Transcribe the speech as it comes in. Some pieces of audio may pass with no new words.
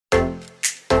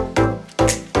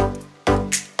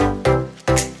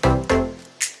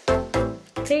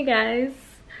Hey guys,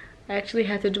 I actually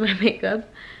had to do my makeup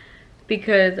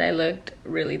because I looked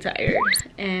really tired,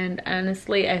 and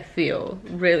honestly I feel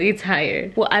really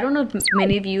tired. Well, I don't know if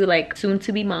many of you like soon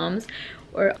to be moms,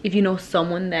 or if you know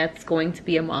someone that's going to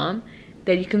be a mom,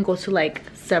 that you can go to like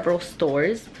several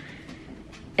stores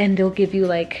and they'll give you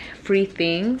like free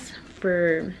things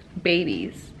for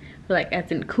babies, like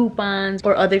as in coupons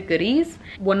or other goodies.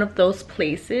 One of those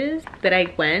places that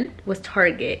I went was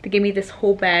Target. They gave me this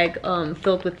whole bag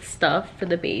filled with stuff for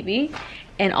the baby,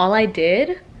 and all I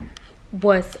did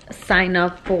was sign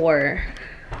up for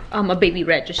a baby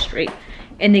registry,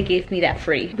 and they gave me that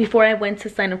free. Before I went to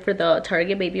sign up for the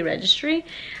Target baby registry,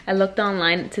 I looked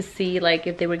online to see like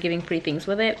if they were giving free things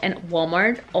with it, and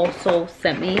Walmart also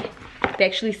sent me, they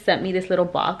actually sent me this little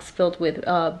box filled with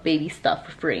baby stuff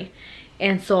for free.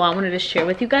 And so I wanted to share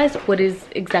with you guys what is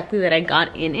exactly that I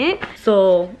got in it.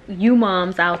 So you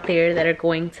moms out there that are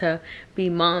going to be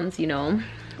moms, you know,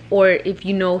 or if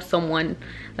you know someone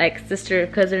like sister,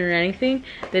 cousin, or anything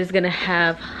that is gonna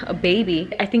have a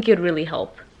baby, I think it would really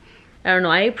help. I don't know,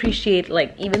 I appreciate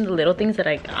like even the little things that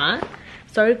I got.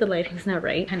 Sorry if the lighting's not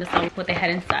right. Kind of saw what they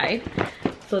had inside.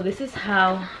 So this is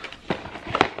how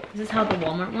the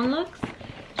Walmart one looks.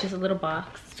 It's just a little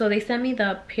box. So they sent me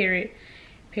the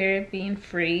paraben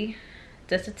free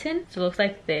Desitin. So it looks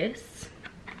like this,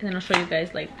 and then I'll show you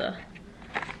guys like the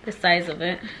size of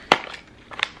it.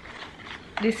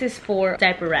 This is for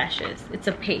diaper rashes. It's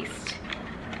a paste,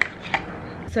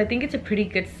 so I think it's a pretty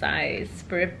good size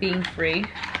for it being free.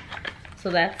 So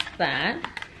that's that.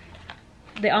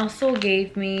 They also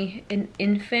gave me an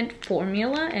infant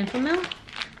formula, Enfamil,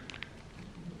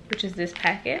 which is this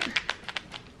packet,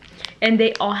 and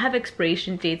they all have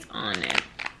expiration dates on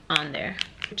there,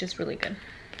 which is really good.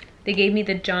 They gave me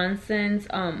the Johnson's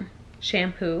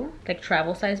shampoo, like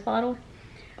travel size bottle,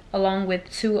 along with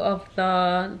 2 of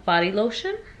the body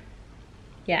lotion.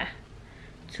 Yeah,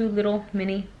 2 little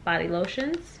mini body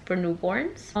lotions for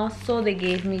newborns. Also, they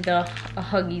gave me the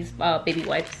Huggies baby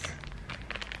wipes.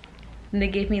 And they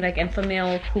gave me like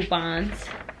Enfamil coupons,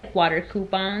 water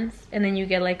coupons, and then you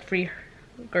get like free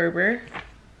Gerber.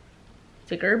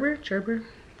 Is it Gerber?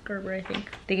 Gerber, I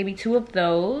think. They gave me 2 of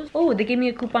those. Oh, they gave me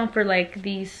a coupon for like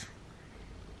these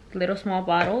little small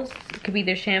bottles. It could be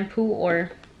their shampoo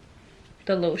or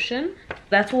the lotion.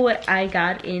 That's what I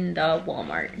got in the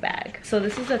Walmart bag. So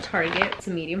this is a Target. It's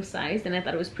a medium size, and I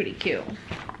thought it was pretty cute.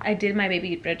 I did my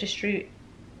baby registry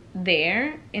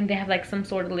there, and they have like some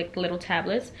sort of like little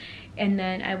tablets, and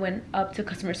then I went up to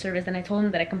customer service and I told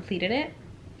them that I completed it,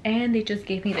 and they just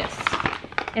gave me this.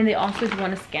 And they also, if you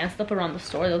want to scan stuff around the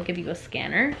store, they'll give you a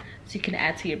scanner so you can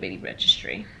add to your baby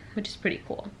registry, which is pretty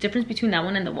cool. Difference between that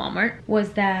one and the Walmart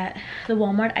was that the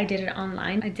Walmart, I did it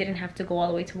online. I didn't have to go all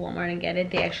the way to Walmart and get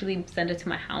it. They actually sent it to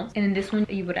my house. And in this one,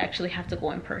 you would actually have to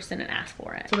go in person and ask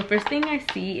for it. So the first thing I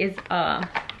see is a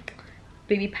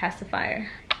baby pacifier.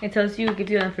 It tells you, it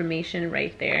gives you information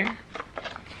right there.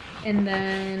 And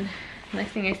then the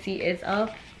next thing I see is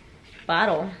a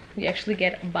bottle. You actually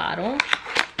get a bottle.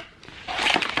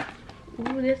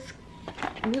 Ooh,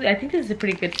 I think this is a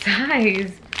pretty good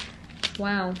size.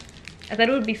 Wow, I thought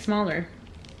it would be smaller.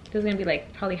 It was gonna be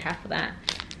like probably half of that.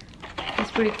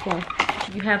 It's pretty cool.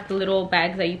 You have the little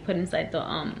bags that you put inside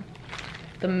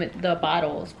the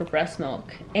bottles for breast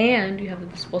milk, and you have the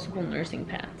disposable nursing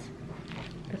pads.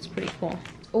 That's pretty cool.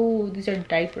 Oh, these are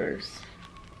diapers.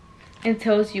 And it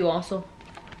tells you also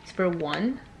it's for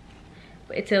 1,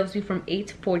 but it tells you from 8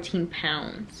 to 14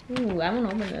 pounds. Ooh, I want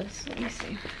to open this. Let me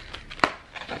see.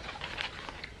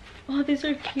 Oh, these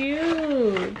are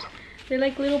cute. They're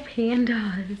like little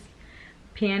pandas.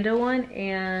 Panda one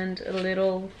and a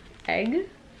little egg.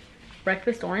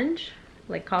 Breakfast orange.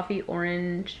 Like coffee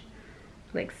orange.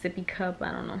 Like sippy cup.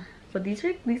 I don't know. But these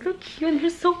look cute, and they're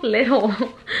so little.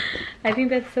 I think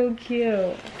that's so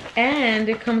cute. And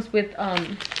it comes with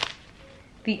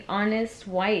the Honest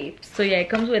wipes. So yeah, it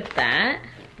comes with that,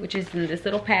 which is in this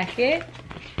little packet.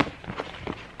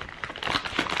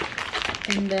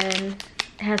 And then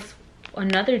it has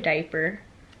another diaper,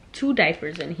 2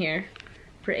 diapers in here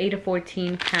for 8 to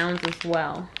 14 pounds as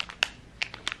well.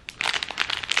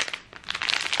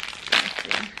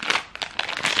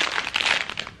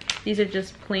 These are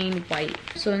just plain white.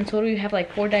 So in total you have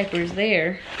like 4 diapers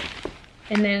there.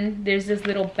 And then there's this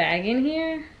little bag in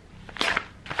here.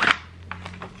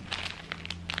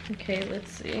 Okay,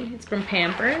 let's see. It's from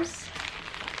Pampers.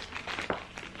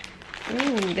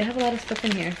 Ooh, they have a lot of stuff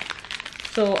in here.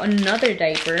 So another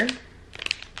diaper.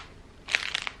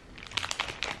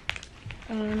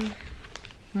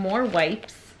 More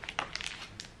wipes.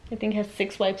 I think it has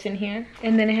 6 wipes in here.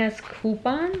 And then it has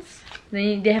coupons.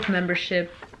 Then they have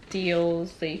membership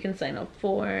deals that you can sign up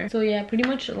for. So yeah, pretty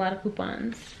much a lot of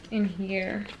coupons in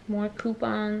here. More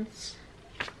coupons.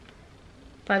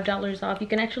 $5 off. You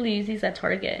can actually use these at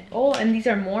Target. Oh, and these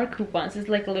are more coupons. It's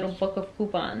like a little book of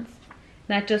coupons.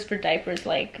 Not just for diapers,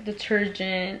 like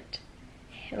detergent,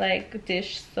 like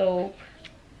dish soap,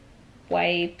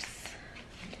 wipes,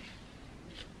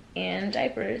 and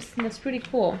diapers. And that's pretty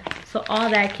cool. So all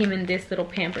that came in this little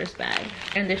Pampers bag.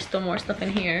 And there's still more stuff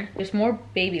in here. There's more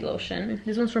baby lotion.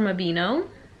 This one's from Aveeno.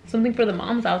 Something for the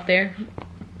moms out there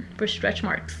for stretch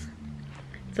marks.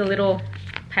 It's a little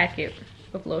packet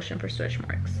of lotion for stretch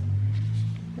marks.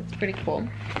 That's pretty cool.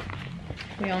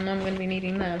 We all know I'm gonna be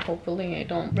needing that. Hopefully I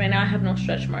don't. Right now I have no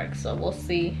stretch marks, so we'll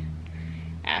see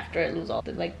after I lose all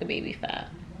the like the baby fat,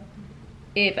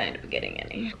 if I end up getting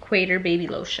any. Equator baby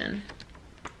lotion.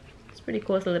 It's pretty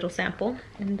cool. It's a little sample.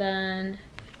 And then,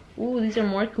 ooh, these are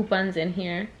more coupons in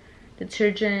here.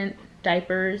 Detergent,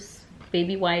 diapers,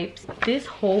 baby wipes. This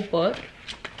whole book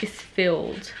is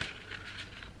filled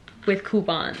with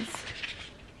coupons.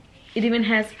 It even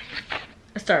has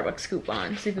a Starbucks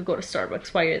coupon, so you could go to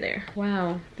Starbucks while you're there.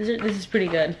 Wow, this is pretty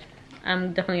good.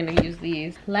 I'm definitely gonna use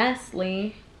these.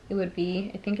 Lastly, it would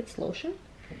be, I think it's lotion?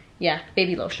 Yeah,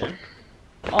 baby lotion.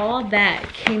 All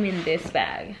that came in this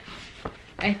bag.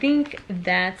 I think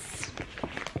that's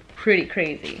pretty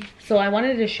crazy. So I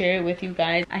wanted to share it with you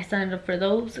guys. I signed up for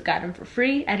those, got them for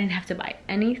free. I didn't have to buy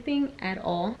anything at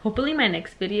all. Hopefully my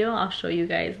next video, I'll show you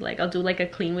guys, like I'll do like a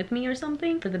clean with me or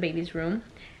something for the baby's room.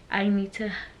 I need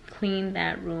to clean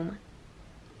that room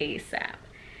ASAP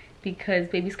because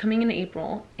baby's coming in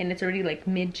April and it's already like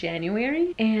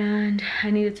mid-January, and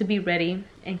I need it to be ready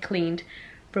and cleaned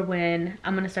for when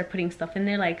I'm gonna start putting stuff in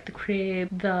there, like the crib,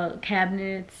 the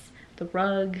cabinets, the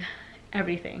rug,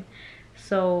 everything.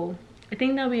 So I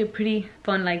think that'll be a pretty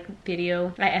fun like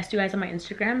video. I asked you guys on my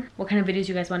Instagram what kind of videos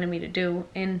you guys wanted me to do,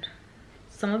 and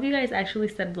some of you guys actually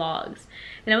said vlogs,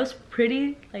 and I was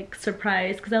pretty like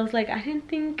surprised because I was like, I didn't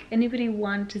think anybody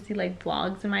wanted to see like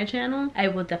vlogs in my channel. I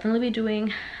will definitely be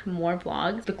doing more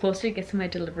vlogs the closer it gets to my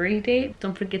delivery date.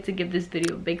 Don't forget to give this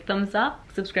video a big thumbs up,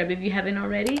 subscribe if you haven't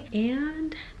already,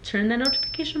 and turn that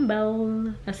notification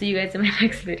bell. I'll see you guys in my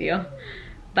next video.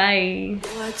 Bye.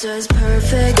 What does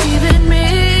perfect even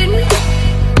mean?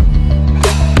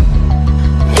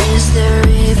 Is there